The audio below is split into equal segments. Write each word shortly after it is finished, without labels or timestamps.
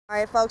All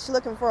right, folks, you're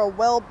looking for a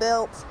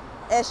well-built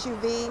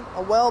SUV,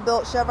 a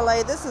well-built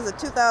Chevrolet. This is a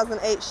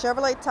 2008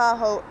 Chevrolet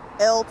Tahoe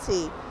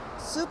LT.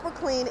 Super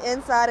clean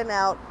inside and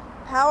out,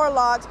 power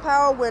locks,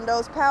 power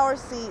windows, power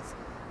seats,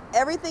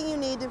 everything you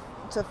need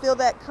to feel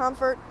that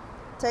comfort.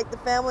 Take the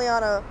family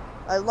on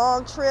a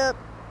long trip,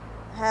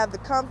 have the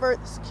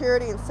comfort,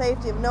 security, and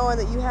safety of knowing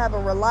that you have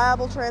a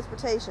reliable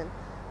transportation.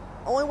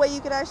 Only way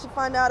you can actually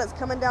find out is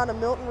coming down to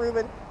Milton,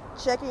 Ruben,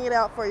 checking it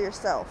out for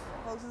yourself.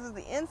 Folks, this is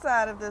the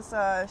inside of this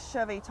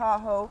Chevy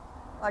Tahoe.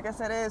 Like I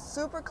said, it is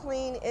super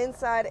clean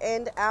inside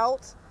and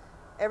out.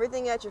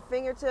 Everything at your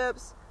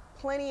fingertips,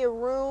 plenty of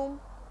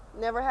room.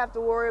 Never have to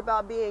worry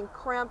about being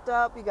cramped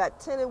up. You got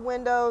tinted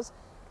windows,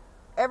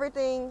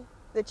 everything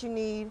that you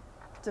need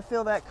to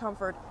feel that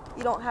comfort.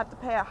 You don't have to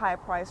pay a high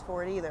price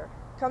for it either.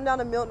 Come down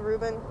to Milton,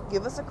 Ruben,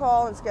 give us a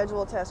call and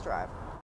schedule a test drive.